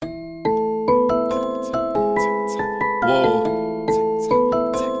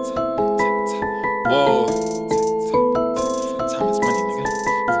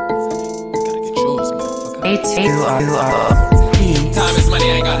Time is money,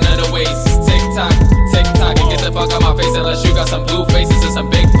 I ain't got none to waste. Tick tock, and get the fuck out my face unless you got some blue faces and some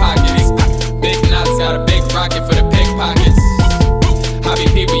big pockets. Big knots, got a big rocket for the pickpockets. Hobby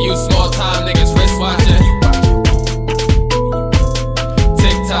people, you small time niggas wrist watching.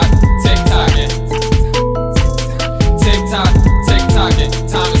 Tick tocking. Tick tocking.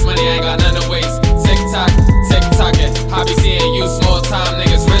 Time is money, I ain't got none to waste. Tick tocking. Hobby seeing you small time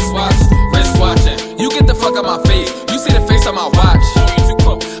niggas wrist watching. You get the fuck out my face. You see the face on my watch.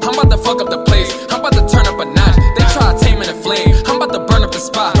 I'm about to fuck up the place. I'm about to turn up a notch. They try to tame in a flame. I'm about to burn up the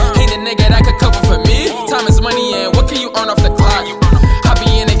spot. Ain't a nigga that could cover for me. Time is money and what can you earn off the clock? I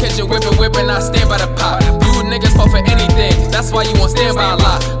be in the kitchen whipping, I stand by the pot. You niggas fall for anything, that's why you won't stand by a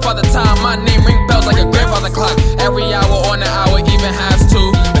lot. Father time, my name ring bells like a grandfather clock. Every hour on the hour, even has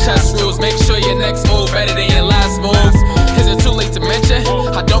two. Chess rules, make sure your next move better than your last move. Is it too late to mention?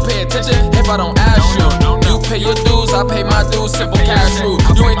 I don't pay attention if I don't ask you. You pay your dues, I pay my dues, simple cash rule.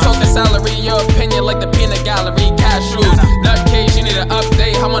 You ain't talking salary, your opinion like the peanut gallery, cash rules. Nutcase, you need an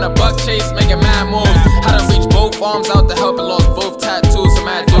update, I'm on a buck chase, making mad moves. How to reach both arms out to help and lost both tattoos, some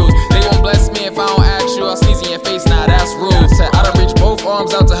mad dudes. They won't bless me if I don't ask you, I'll sneeze in your face, nah that's rude. Said I done reach both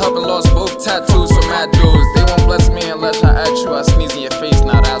arms out to help and lost both tattoos from mad dudes. They won't bless me unless I ask you, I sneeze in your face,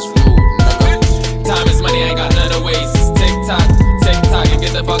 nah that's rude, nigga. Time is money, I ain't got none to waste. Tick tock, and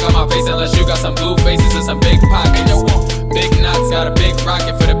get the fuck out my face unless you got some blue faces and some big pockets. Big knots, got a big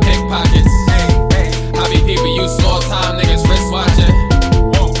rocket for the pickpockets. Hobby people, you small time niggas wrist watching.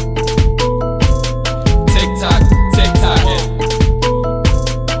 Tick tocking.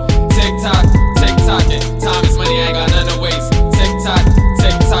 Time is money, I ain't got none to waste. Tick tocking.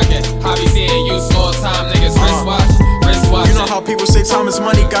 Hobby seeing you small time niggas wrist watching. You know how people say time is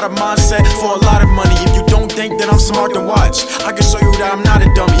money, got a mindset for a lot of money. If you don't think that I'm smart, then watch. I can show you that I'm not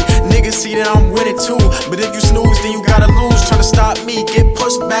a dummy. Niggas see that I'm winning too, but if you snooze, then you gotta lose. Tryna stop me, get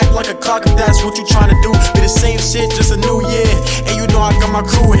pushed back like a clock if that's what you tryna do. Be the same shit, just a new year, and you know I got my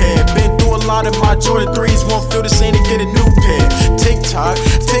crew here. Been through a lot of my Jordan 3s, won't feel the same to get a new pair. Tick tock,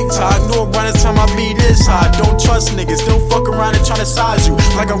 know around the time I be this high. Don't trust niggas, don't fuck around and tryna size you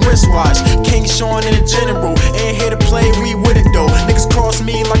like a wristwatch. King Shawn in a general, ain't here to play, we with it though. Niggas cross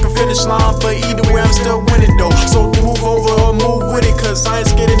me like a finish line, but either way I'm still winning though. So move over or move with it, cause I ain't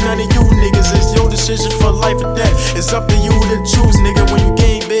scared of none of you niggas. It's your decision for life or death, it's up to you to choose, nigga. When you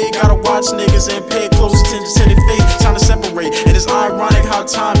game big, gotta watch niggas and pay close attention to their face. Time to separate, and it's ironic how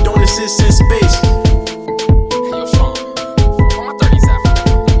time don't exist in space. Yo, Shawn, on my 37.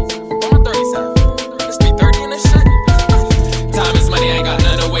 It's 3:30 in this shit. Time is money, I ain't got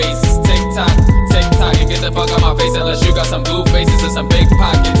none to waste. Tick tock, and get the fuck out my face unless you got some blue faces and some big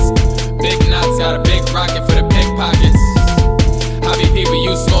pockets.